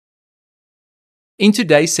In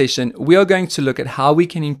today's session, we are going to look at how we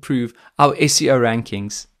can improve our SEO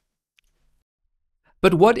rankings.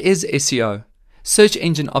 But what is SEO? Search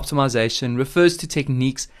engine optimization refers to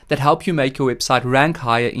techniques that help you make your website rank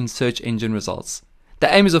higher in search engine results.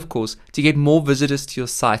 The aim is, of course, to get more visitors to your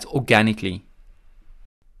site organically.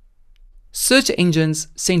 Search engines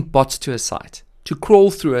send bots to a site to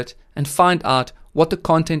crawl through it and find out what the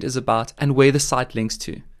content is about and where the site links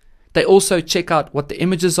to. They also check out what the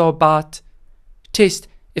images are about, test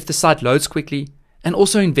if the site loads quickly, and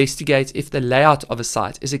also investigate if the layout of a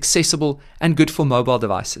site is accessible and good for mobile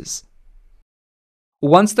devices.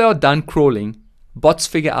 Once they are done crawling, bots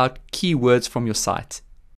figure out keywords from your site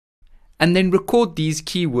and then record these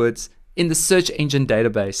keywords in the search engine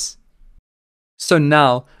database. So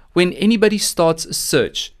now, when anybody starts a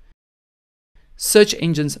search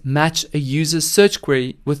engines match a user's search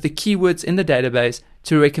query with the keywords in the database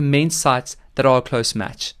to recommend sites that are a close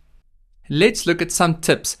match. Let's look at some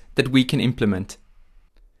tips that we can implement.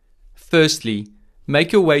 Firstly,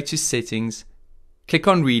 make your way to Settings, click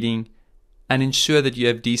on Reading, and ensure that you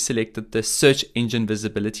have deselected the Search Engine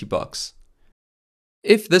Visibility box.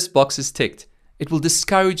 If this box is ticked, it will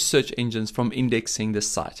discourage search engines from indexing this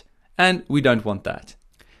site, and we don't want that.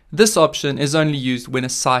 This option is only used when a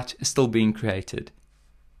site is still being created.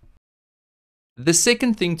 The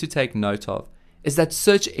second thing to take note of is that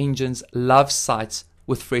search engines love sites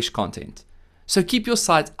with fresh content. So keep your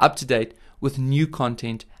site up to date with new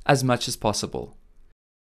content as much as possible.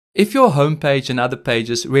 If your homepage and other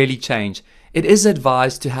pages really change, it is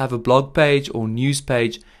advised to have a blog page or news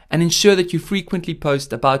page and ensure that you frequently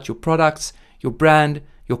post about your products, your brand,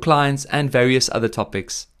 your clients, and various other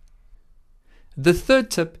topics. The third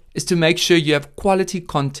tip is to make sure you have quality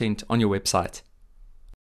content on your website.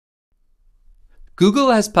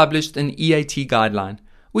 Google has published an EAT guideline,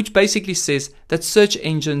 which basically says that search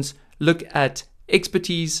engines look at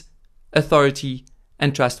expertise, authority,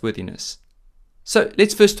 and trustworthiness. So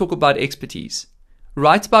let's first talk about expertise.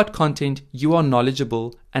 Write about content you are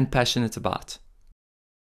knowledgeable and passionate about.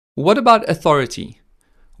 What about authority?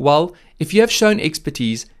 Well, if you have shown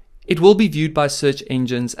expertise, it will be viewed by search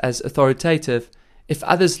engines as authoritative if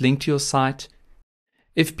others link to your site,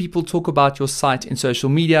 if people talk about your site in social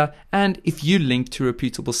media, and if you link to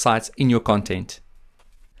reputable sites in your content.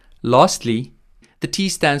 Lastly, the T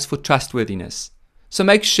stands for trustworthiness. So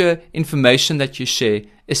make sure information that you share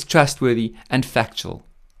is trustworthy and factual.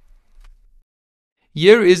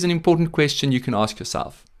 Here is an important question you can ask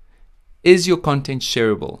yourself. Is your content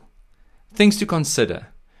shareable? Things to consider.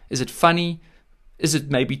 Is it funny? Is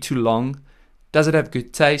it maybe too long? Does it have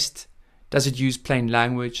good taste? Does it use plain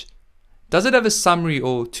language? Does it have a summary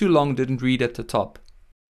or too long didn't read at the top?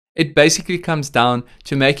 It basically comes down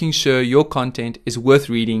to making sure your content is worth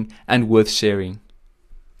reading and worth sharing.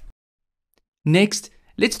 Next,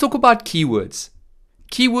 let's talk about keywords.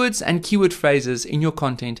 Keywords and keyword phrases in your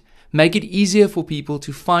content make it easier for people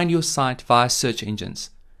to find your site via search engines.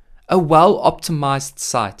 A well-optimized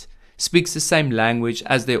site speaks the same language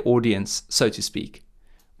as their audience, so to speak.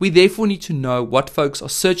 We therefore need to know what folks are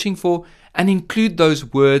searching for and include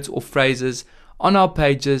those words or phrases on our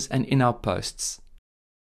pages and in our posts.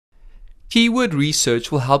 Keyword research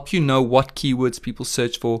will help you know what keywords people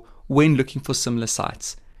search for when looking for similar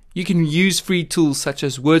sites. You can use free tools such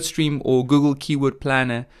as WordStream or Google Keyword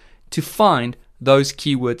Planner to find those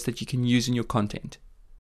keywords that you can use in your content.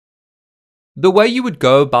 The way you would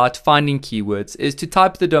go about finding keywords is to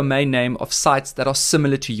type the domain name of sites that are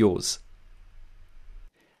similar to yours.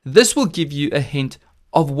 This will give you a hint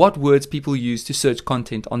of what words people use to search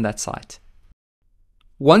content on that site.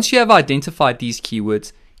 Once you have identified these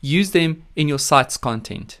keywords, use them in your site's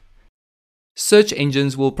content. Search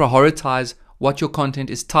engines will prioritize what your content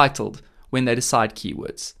is titled when they decide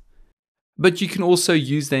keywords. But you can also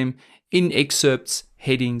use them in excerpts,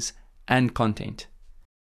 headings, and content.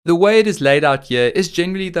 The way it is laid out here is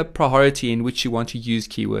generally the priority in which you want to use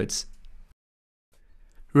keywords.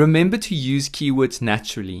 Remember to use keywords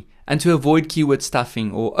naturally and to avoid keyword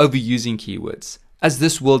stuffing or overusing keywords, as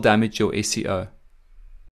this will damage your SEO.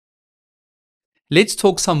 Let's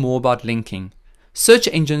talk some more about linking. Search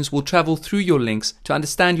engines will travel through your links to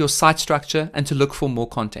understand your site structure and to look for more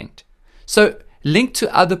content. So link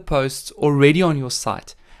to other posts already on your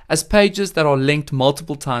site, as pages that are linked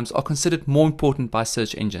multiple times are considered more important by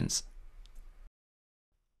search engines.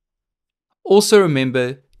 Also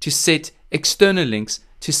remember to set external links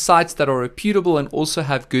to sites that are reputable and also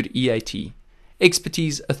have good EAT,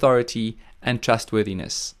 expertise, authority, and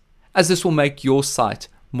trustworthiness, as this will make your site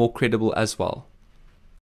more credible as well.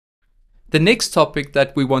 The next topic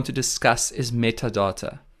that we want to discuss is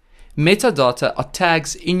metadata. Metadata are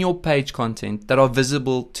tags in your page content that are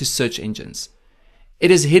visible to search engines.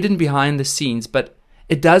 It is hidden behind the scenes, but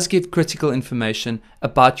it does give critical information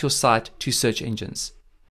about your site to search engines.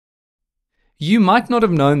 You might not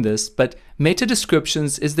have known this, but meta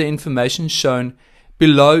descriptions is the information shown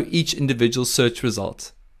below each individual search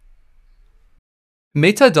result.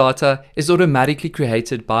 Metadata is automatically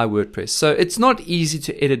created by WordPress, so it's not easy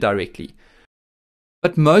to edit directly.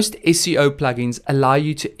 But most SEO plugins allow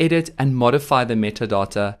you to edit and modify the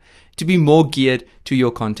metadata to be more geared to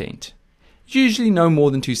your content, usually no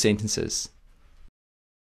more than 2 sentences.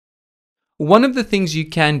 One of the things you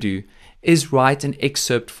can do is write an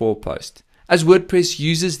excerpt for a post, as WordPress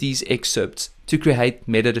uses these excerpts to create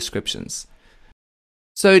meta descriptions.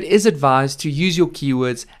 So it is advised to use your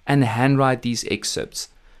keywords and handwrite these excerpts.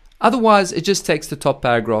 Otherwise, it just takes the top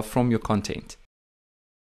paragraph from your content.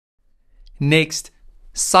 Next,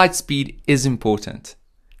 site speed is important.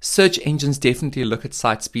 Search engines definitely look at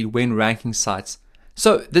site speed when ranking sites,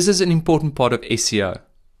 so this is an important part of SEO.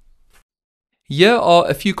 Here are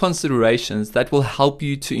a few considerations that will help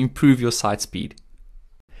you to improve your site speed.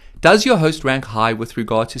 Does your host rank high with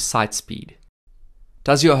regard to site speed?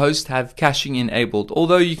 Does your host have caching enabled,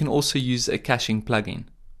 although you can also use a caching plugin?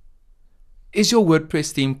 Is your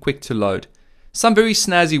WordPress theme quick to load? Some very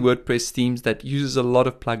snazzy WordPress themes that uses a lot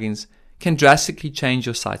of plugins can drastically change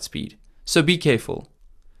your site speed, so be careful.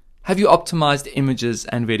 Have you optimized images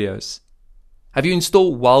and videos? Have you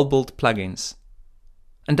installed well-built plugins?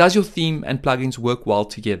 And does your theme and plugins work well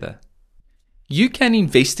together? You can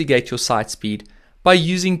investigate your site speed by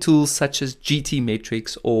using tools such as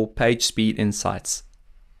GTmetrix or PageSpeed Insights.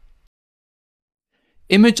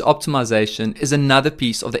 Image optimization is another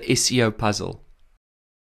piece of the SEO puzzle.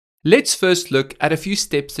 Let's first look at a few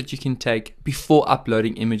steps that you can take before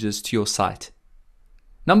uploading images to your site.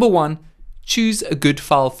 Number 1, choose a good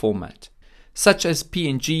file format, such as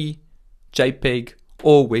PNG, JPEG,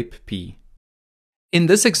 or WebP. In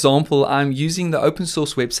this example, I'm using the open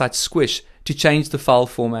source website Squish to change the file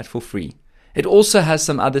format for free. It also has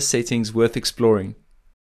some other settings worth exploring.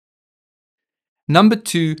 Number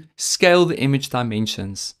 2, scale the image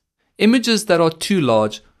dimensions. Images that are too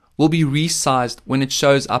large will be resized when it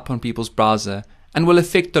shows up on people's browser and will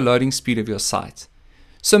affect the loading speed of your site.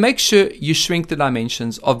 So make sure you shrink the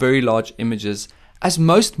dimensions of very large images, as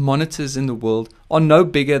most monitors in the world are no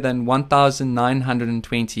bigger than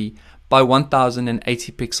 1920 by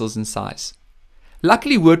 1080 pixels in size.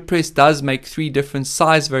 Luckily, WordPress does make 3 different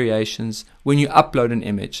size variations when you upload an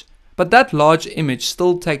image, but that large image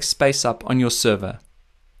still takes space up on your server.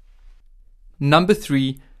 Number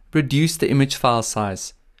 3, reduce the image file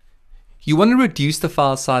size. You want to reduce the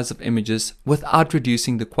file size of images without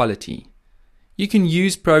reducing the quality. You can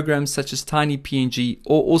use programs such as TinyPNG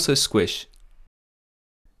or also Squish.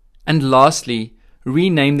 And lastly,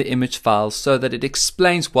 rename the image file so that it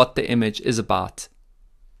explains what the image is about.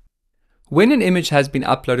 When an image has been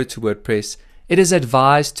uploaded to WordPress, it is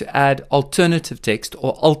advised to add alternative text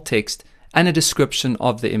or alt text and a description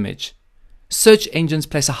of the image. Search engines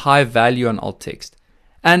place a high value on alt text,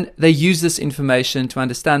 and they use this information to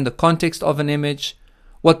understand the context of an image,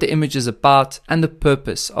 what the image is about, and the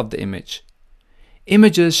purpose of the image.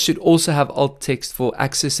 Images should also have alt text for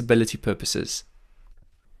accessibility purposes.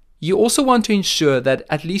 You also want to ensure that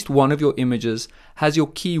at least one of your images has your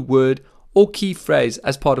keyword or key phrase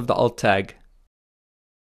as part of the alt tag.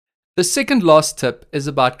 The second last tip is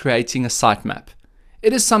about creating a sitemap.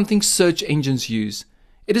 It is something search engines use.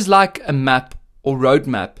 It is like a map or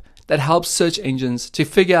roadmap that helps search engines to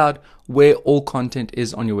figure out where all content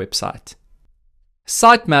is on your website.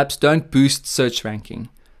 Sitemaps don't boost search ranking,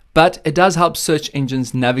 but it does help search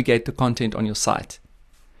engines navigate the content on your site.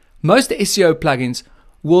 Most SEO plugins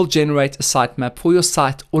will generate a sitemap for your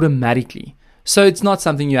site automatically, so it's not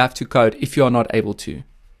something you have to code if you are not able to.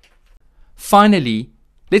 Finally,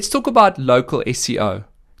 let's talk about local SEO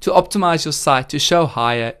to optimize your site to show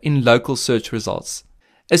higher in local search results,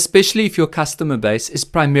 especially if your customer base is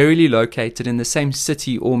primarily located in the same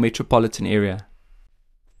city or metropolitan area.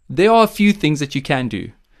 There are a few things that you can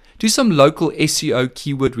do. Do some local SEO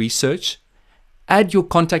keyword research, add your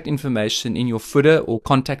contact information in your footer or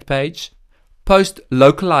contact page, post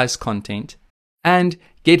localized content, and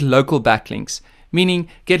get local backlinks, meaning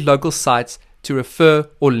get local sites to refer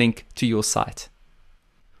or link to your site.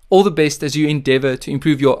 All the best as you endeavor to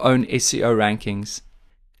improve your own SEO rankings.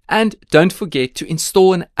 And don't forget to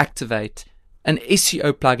install and activate an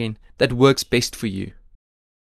SEO plugin that works best for you.